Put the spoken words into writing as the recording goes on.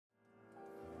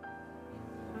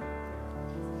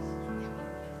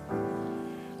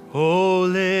O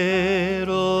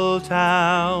little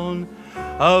town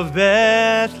of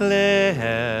Bethlehem,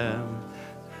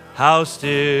 how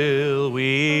still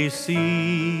we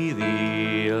see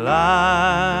thee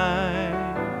lie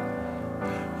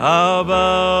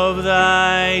above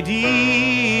thy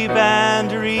deep and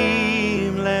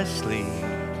dreamless sleep.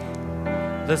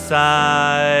 The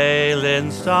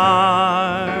silent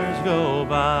stars go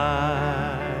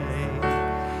by,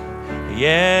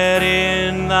 yet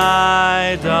in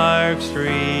thy dark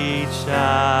street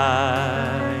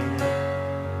shine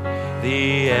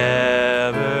the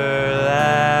everlasting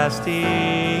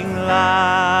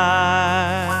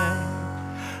light.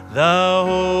 The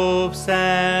hopes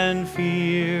and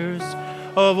fears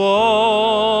of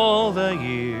all the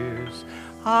years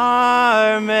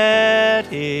are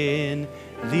met in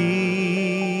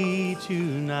thee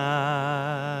tonight.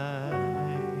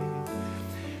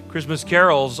 Christmas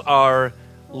carols are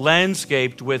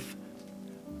landscaped with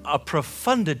a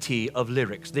profundity of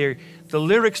lyrics. The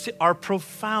lyrics are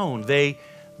profound. They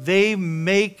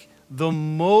make the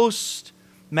most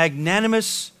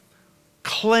magnanimous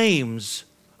claims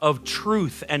of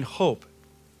truth and hope.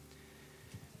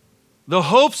 The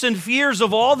hopes and fears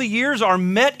of all the years are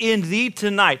met in thee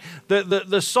tonight.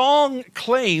 The song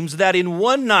claims that in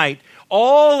one night,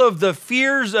 all of the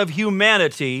fears of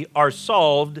humanity are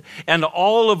solved and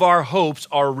all of our hopes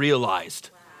are realized.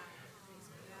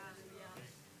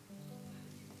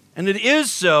 And it is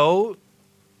so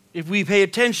if we pay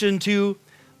attention to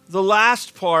the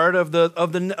last part of the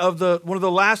one of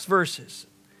the last verses.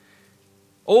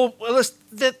 Oh,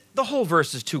 the whole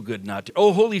verse is too good not to.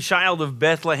 O holy child of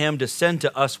Bethlehem, descend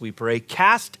to us, we pray.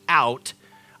 Cast out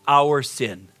our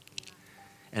sin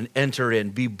and enter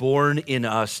in. Be born in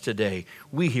us today.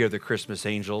 We hear the Christmas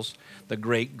angels, the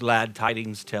great glad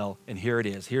tidings tell. And here it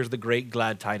is. Here's the great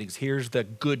glad tidings. Here's the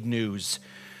good news.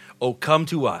 Oh, come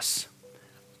to us.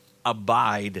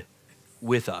 Abide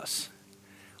with us.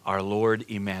 Our Lord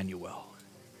Emmanuel.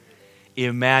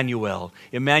 Emmanuel.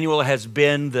 Emmanuel has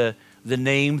been the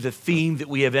name, the theme that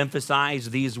we have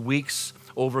emphasized these weeks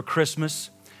over Christmas.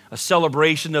 A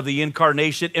celebration of the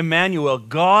incarnation. Emmanuel,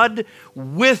 God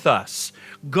with us.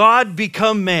 God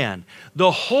become man.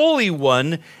 The Holy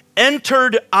One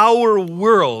entered our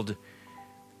world,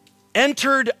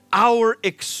 entered our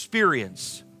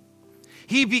experience.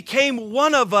 He became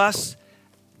one of us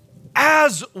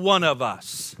as one of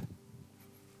us.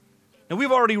 And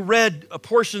we've already read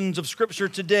portions of Scripture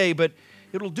today, but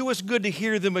it'll do us good to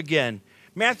hear them again.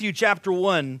 Matthew chapter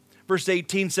 1, verse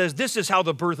 18 says, this is how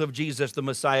the birth of Jesus, the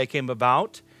Messiah, came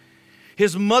about.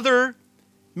 His mother,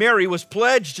 Mary, was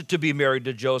pledged to be married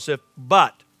to Joseph,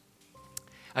 but,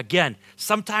 again,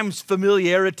 sometimes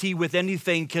familiarity with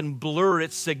anything can blur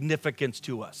its significance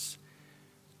to us.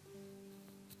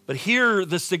 But hear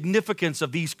the significance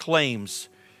of these claims.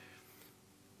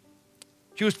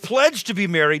 She was pledged to be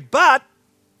married, but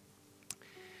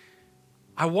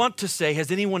I want to say, has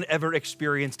anyone ever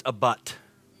experienced a but?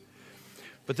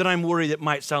 But then I'm worried it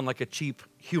might sound like a cheap,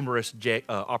 humorous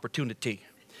opportunity.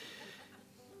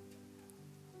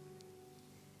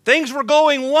 Things were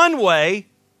going one way,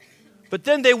 but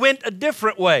then they went a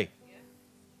different way.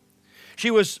 She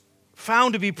was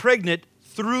found to be pregnant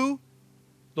through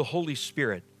the Holy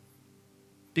Spirit.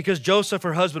 Because Joseph,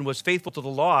 her husband, was faithful to the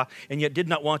law and yet did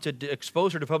not want to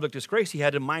expose her to public disgrace, he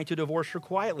had in mind to divorce her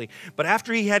quietly. But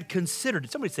after he had considered,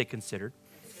 did somebody say considered?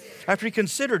 After he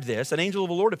considered this, an angel of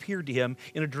the Lord appeared to him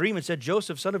in a dream and said,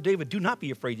 Joseph, son of David, do not be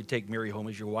afraid to take Mary home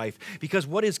as your wife, because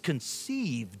what is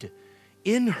conceived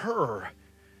in her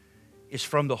is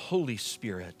from the Holy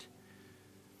Spirit.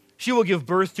 She will give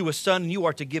birth to a son, and you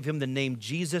are to give him the name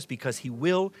Jesus, because he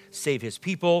will save his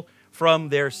people from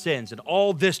their sins. And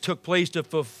all this took place to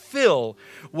fulfill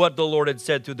what the Lord had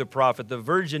said through the prophet. The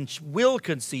virgin will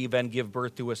conceive and give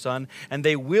birth to a son, and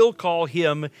they will call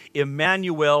him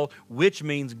Emmanuel, which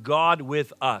means God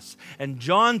with us. And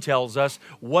John tells us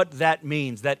what that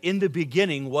means, that in the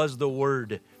beginning was the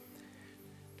Word.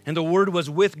 And the Word was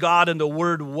with God, and the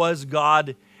Word was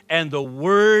God, and the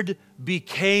Word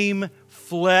became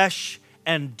flesh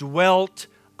and dwelt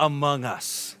among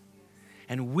us.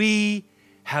 And we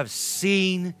have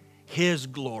seen his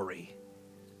glory.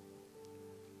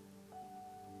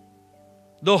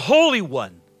 The Holy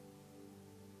One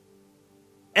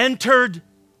entered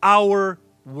our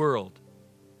world.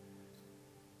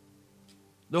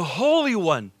 The Holy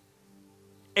One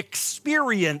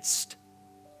experienced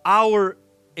our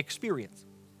experience.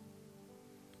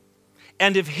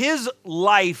 And if his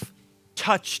life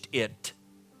touched it,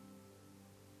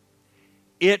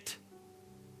 it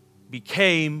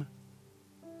became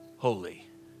holy.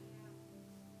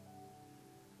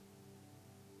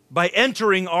 by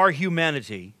entering our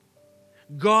humanity,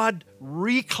 God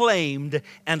reclaimed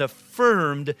and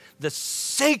affirmed the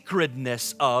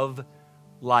sacredness of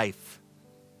life,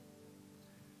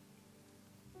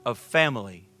 of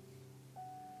family,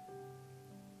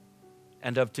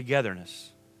 and of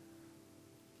togetherness.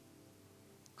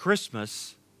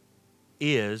 Christmas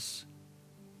is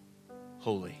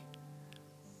holy.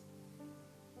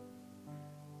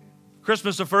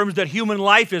 Christmas affirms that human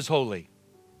life is holy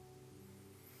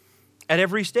at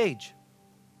every stage,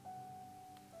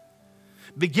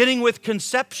 beginning with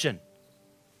conception.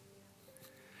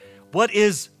 What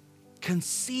is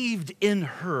conceived in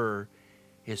her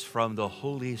is from the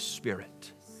Holy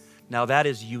Spirit. Now that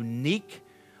is unique,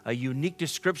 a unique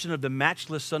description of the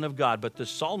matchless Son of God. But the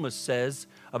psalmist says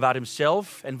about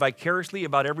himself and vicariously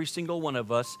about every single one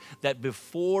of us that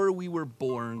before we were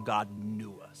born, God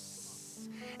knew us.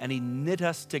 And he knit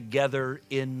us together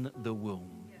in the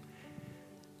womb.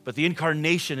 But the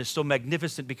incarnation is so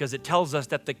magnificent because it tells us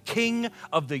that the King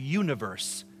of the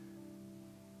universe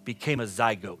became a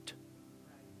zygote.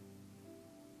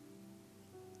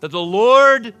 That the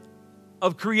Lord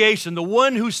of creation, the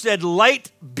one who said,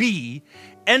 "Light be,"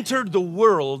 entered the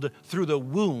world through the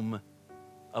womb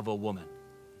of a woman.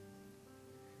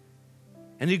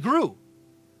 And he grew.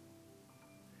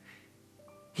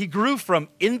 He grew from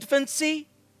infancy.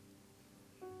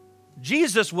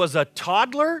 Jesus was a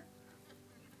toddler.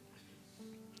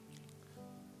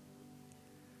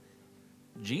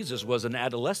 Jesus was an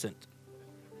adolescent.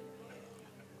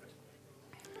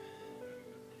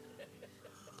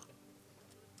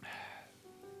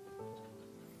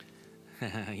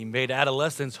 He made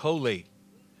adolescence holy.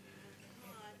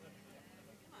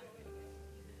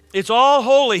 It's all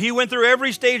holy. He went through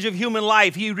every stage of human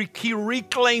life. He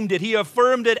reclaimed it. He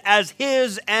affirmed it as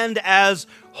his and as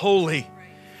holy.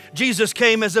 Jesus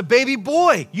came as a baby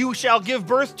boy. You shall give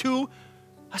birth to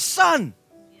a son.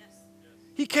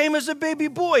 He came as a baby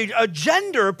boy, a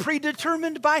gender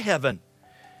predetermined by heaven.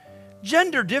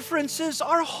 Gender differences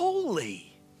are holy.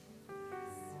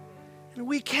 And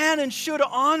we can and should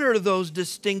honor those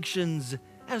distinctions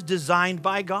as designed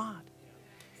by God.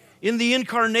 In the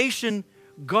incarnation,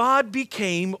 God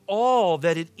became all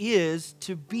that it is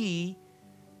to be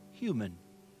human.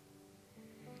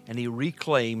 And he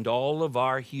reclaimed all of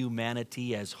our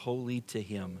humanity as holy to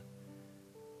him.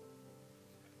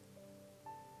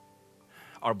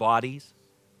 Our bodies,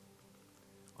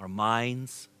 our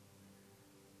minds,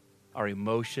 our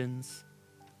emotions,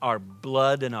 our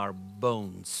blood and our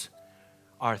bones,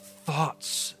 our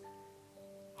thoughts,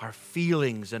 our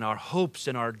feelings and our hopes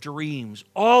and our dreams,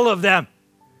 all of them.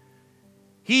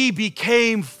 He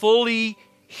became fully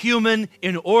human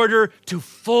in order to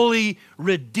fully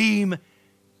redeem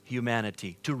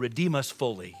humanity, to redeem us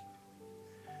fully.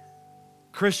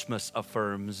 Christmas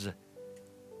affirms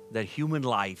that human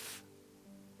life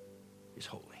is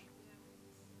holy.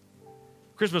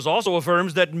 Christmas also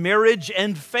affirms that marriage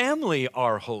and family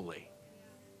are holy.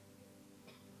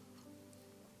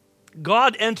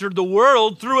 God entered the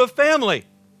world through a family.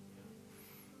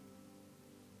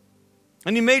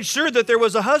 And he made sure that there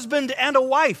was a husband and a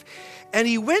wife. And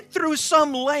he went through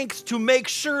some lengths to make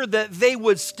sure that they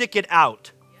would stick it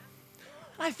out.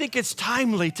 I think it's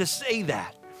timely to say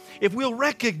that. If we'll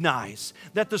recognize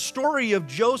that the story of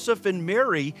Joseph and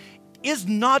Mary is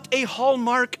not a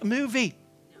Hallmark movie.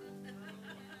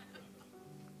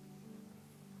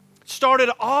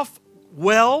 Started off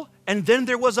well, and then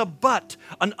there was a but,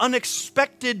 an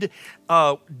unexpected,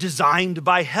 designed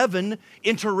by heaven,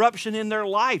 interruption in their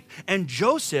life. And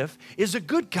Joseph is a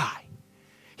good guy.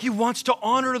 He wants to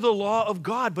honor the law of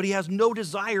God, but he has no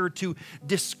desire to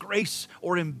disgrace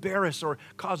or embarrass or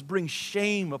bring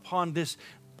shame upon this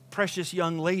precious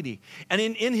young lady. And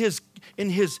in his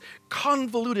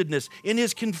convolutedness, in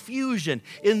his confusion,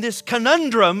 in this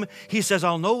conundrum, he says,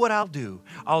 I'll know what I'll do.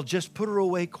 I'll just put her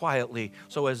away quietly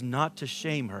so as not to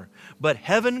shame her. But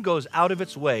heaven goes out of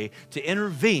its way to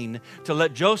intervene, to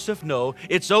let Joseph know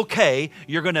it's okay,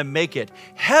 you're going to make it.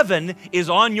 Heaven is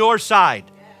on your side.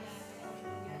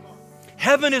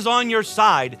 Heaven is on your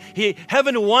side.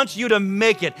 Heaven wants you to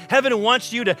make it. Heaven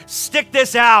wants you to stick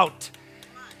this out.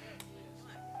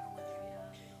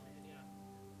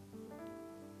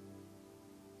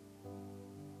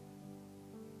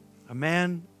 A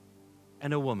man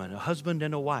and a woman, a husband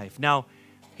and a wife. Now,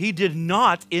 he did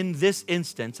not, in this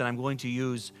instance, and I'm going to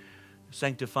use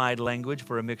sanctified language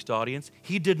for a mixed audience,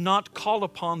 he did not call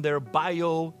upon their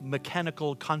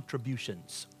biomechanical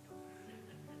contributions.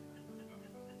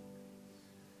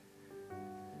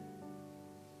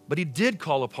 But he did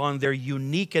call upon their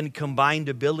unique and combined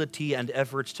ability and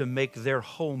efforts to make their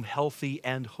home healthy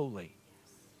and holy.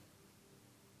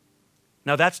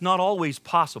 Now, that's not always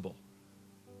possible.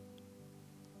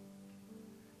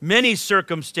 Many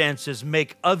circumstances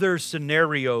make other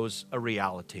scenarios a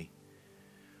reality.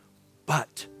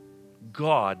 But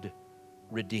God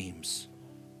redeems.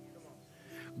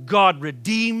 God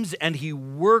redeems, and He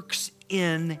works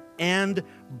in and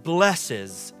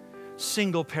blesses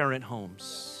single-parent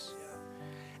homes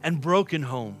and broken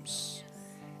homes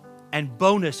and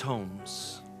bonus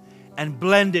homes and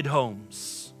blended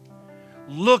homes.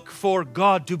 Look for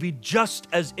God to be just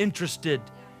as interested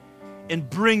in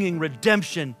bringing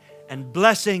redemption and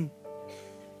blessing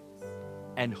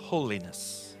and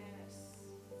holiness.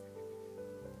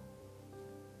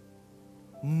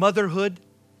 Motherhood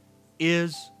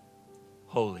is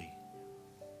holy.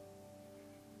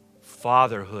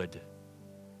 Fatherhood.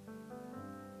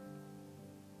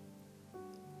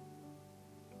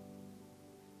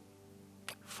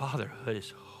 Fatherhood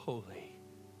is holy.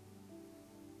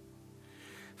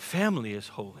 Family is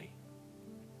holy.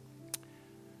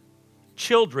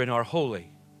 Children are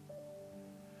holy.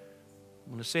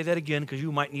 I'm going to say that again because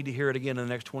you might need to hear it again in the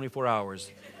next 24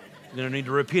 hours. You're going to need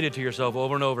to repeat it to yourself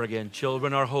over and over again.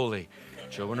 Children are holy.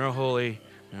 Children are holy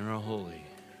and are holy.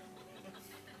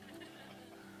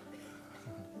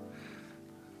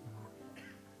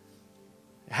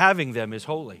 Having them is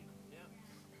holy.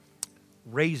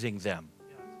 Raising them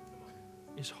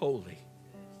is holy.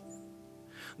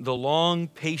 The long,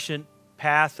 patient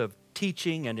path of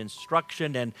teaching and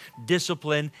instruction and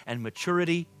discipline and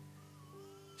maturity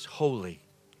is holy.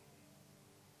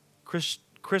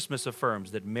 Christmas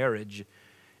affirms that marriage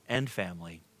and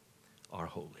family are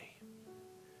holy.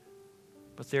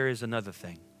 But there is another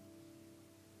thing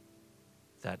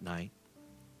that night.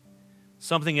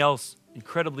 Something else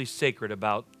incredibly sacred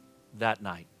about that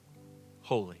night.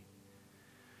 Holy.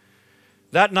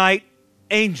 That night,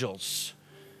 angels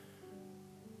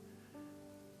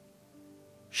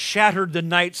shattered the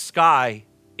night sky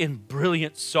in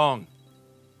brilliant song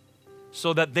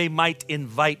so that they might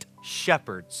invite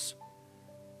shepherds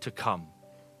to come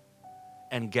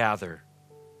and gather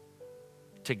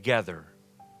together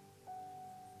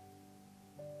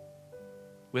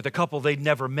with a couple they'd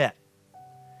never met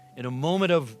in a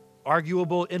moment of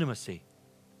arguable intimacy,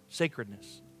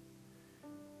 sacredness.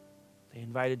 They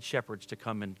invited shepherds to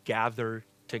come and gather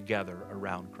together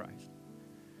around Christ.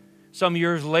 Some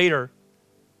years later,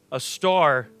 a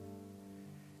star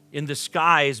in the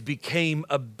skies became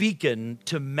a beacon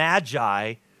to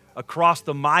magi across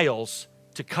the miles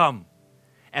to come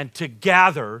and to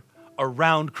gather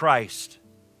around Christ.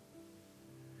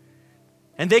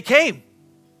 And they came.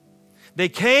 They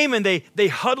came and they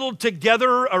huddled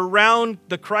together around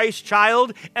the Christ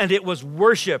child, and it was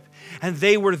worship. And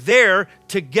they were there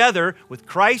together with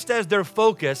Christ as their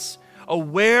focus,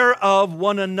 aware of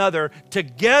one another,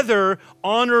 together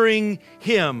honoring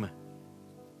Him.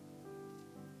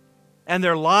 And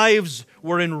their lives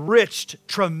were enriched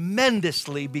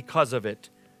tremendously because of it.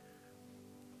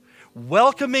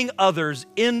 Welcoming others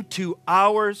into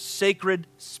our sacred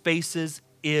spaces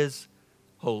is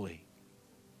holy.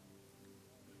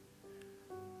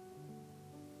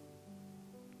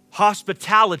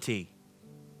 Hospitality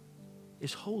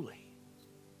is holy.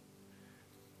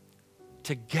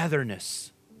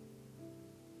 Togetherness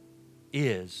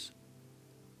is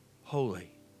holy.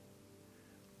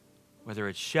 Whether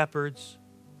it's shepherds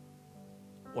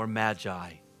or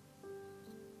magi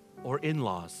or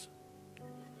in-laws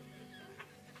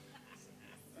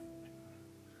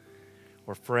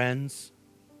or friends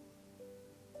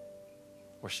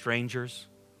or strangers,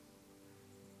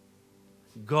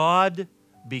 God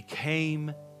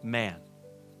became man.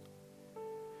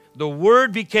 The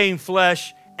Word became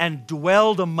flesh and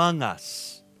dwelled among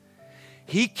us.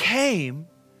 He came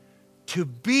to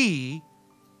be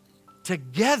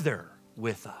together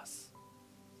with us.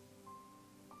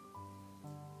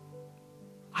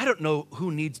 I don't know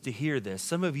who needs to hear this.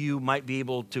 Some of you might be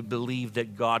able to believe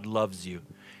that God loves you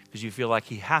because you feel like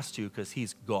He has to because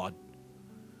He's God.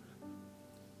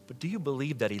 But do you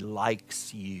believe that He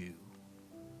likes you?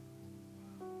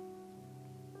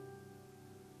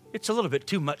 It's a little bit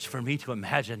too much for me to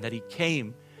imagine that He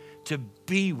came to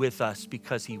be with us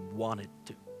because He wanted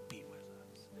to be with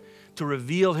us, to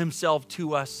reveal Himself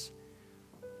to us.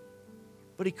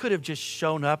 But He could have just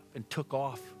shown up and took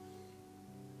off.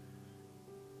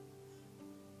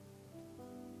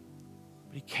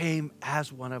 But He came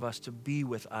as one of us to be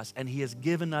with us, and He has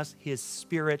given us His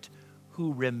Spirit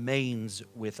who remains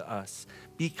with us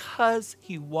because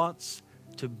He wants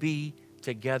to be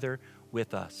together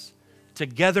with us.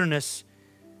 Togetherness,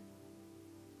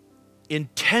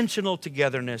 intentional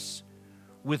togetherness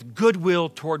with goodwill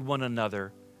toward one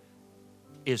another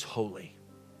is holy.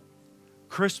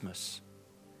 Christmas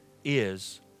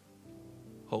is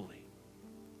holy.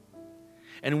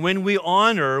 And when we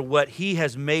honor what He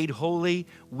has made holy,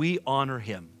 we honor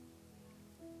Him.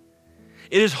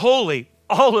 It is holy,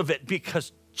 all of it,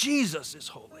 because Jesus is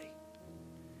holy.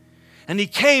 And He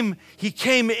came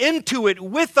into it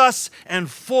with us and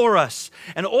for us.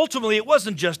 And ultimately, it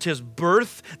wasn't just His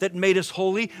birth that made us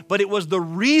holy, but it was the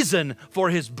reason for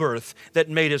His birth that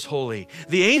made us holy.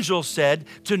 The angel said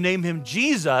to name Him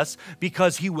Jesus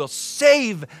because He will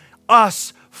save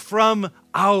us from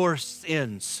our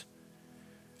sins.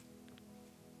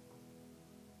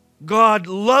 God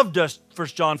loved us, 1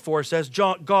 John 4 says,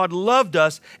 God loved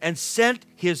us and sent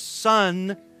His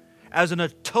Son as an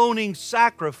atoning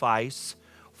sacrifice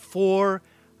for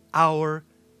our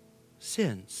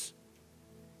sins.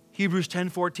 Hebrews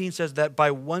 10:14 says that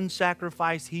by one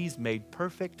sacrifice He's made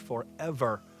perfect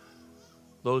forever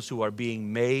those who are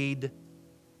being made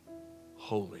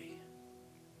holy.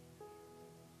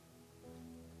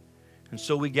 And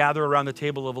so we gather around the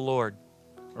table of the Lord.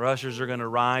 Our ushers are going to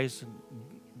rise and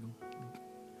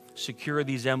secure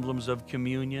these emblems of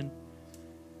communion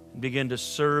and begin to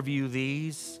serve you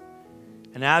these.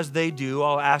 And as they do,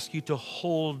 I'll ask you to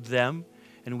hold them,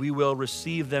 and we will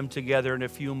receive them together in a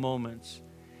few moments.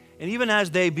 And even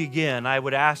as they begin, I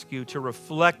would ask you to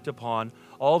reflect upon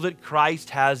all that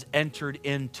Christ has entered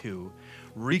into,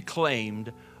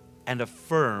 reclaimed, and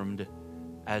affirmed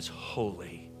as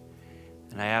holy.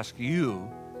 And I ask you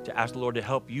to ask the Lord to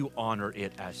help you honor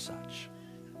it as such.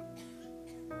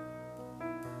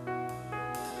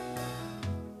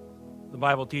 The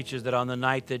Bible teaches that on the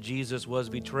night that Jesus was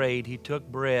betrayed, He took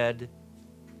bread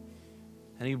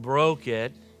and He broke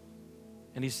it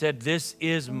and He said, "This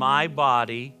is my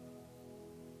body,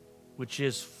 which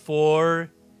is for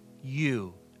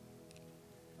you.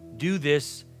 Do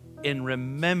this in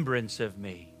remembrance of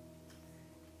me."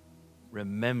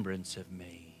 Remembrance of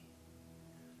me.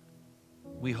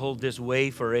 We hold this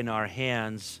wafer in our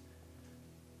hands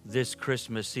this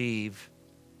Christmas Eve,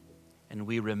 and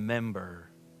we remember.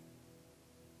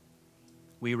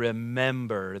 We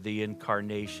remember the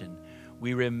incarnation.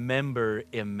 We remember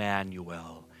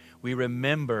Emmanuel. We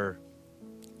remember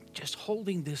just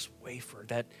holding this wafer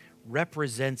that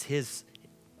represents His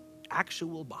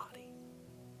actual body.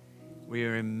 We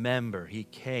remember He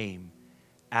came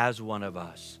as one of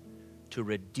us to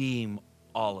redeem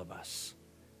all of us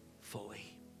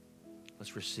fully.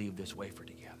 Let's receive this wafer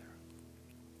together.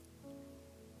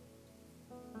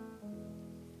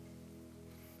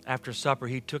 After supper,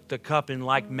 He took the cup in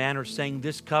like manner, saying,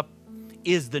 "This cup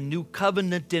is the new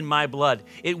covenant in my blood.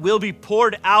 It will be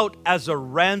poured out as a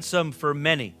ransom for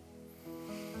many."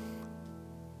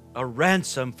 A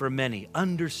ransom for many.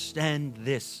 Understand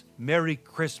this. Merry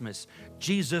Christmas.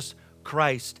 Jesus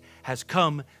Christ has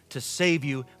come to save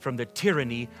you from the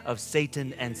tyranny of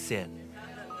Satan and sin.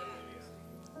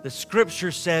 The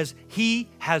Scripture says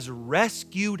He has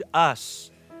rescued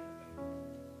us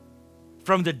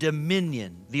from the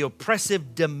dominion, the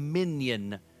oppressive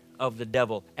dominion of the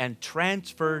devil, and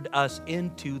transferred us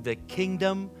into the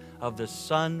kingdom of the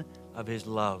Son of His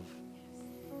love.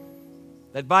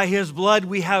 That by His blood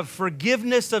we have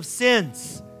forgiveness of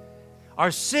sins.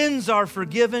 Our sins are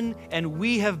forgiven and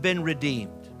we have been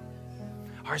redeemed.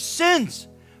 Our sins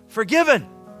forgiven,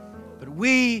 but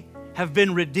we have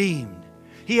been redeemed.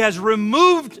 He has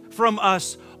removed from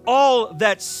us all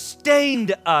that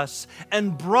stained us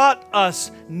and brought us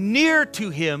near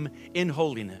to Him in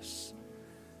holiness.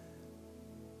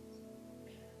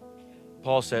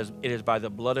 Paul says, it is by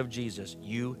the blood of Jesus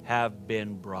you have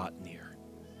been brought near.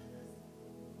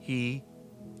 He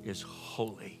is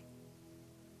holy.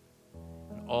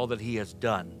 And all that He has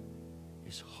done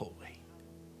is holy.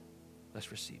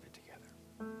 Let's receive it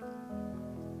together.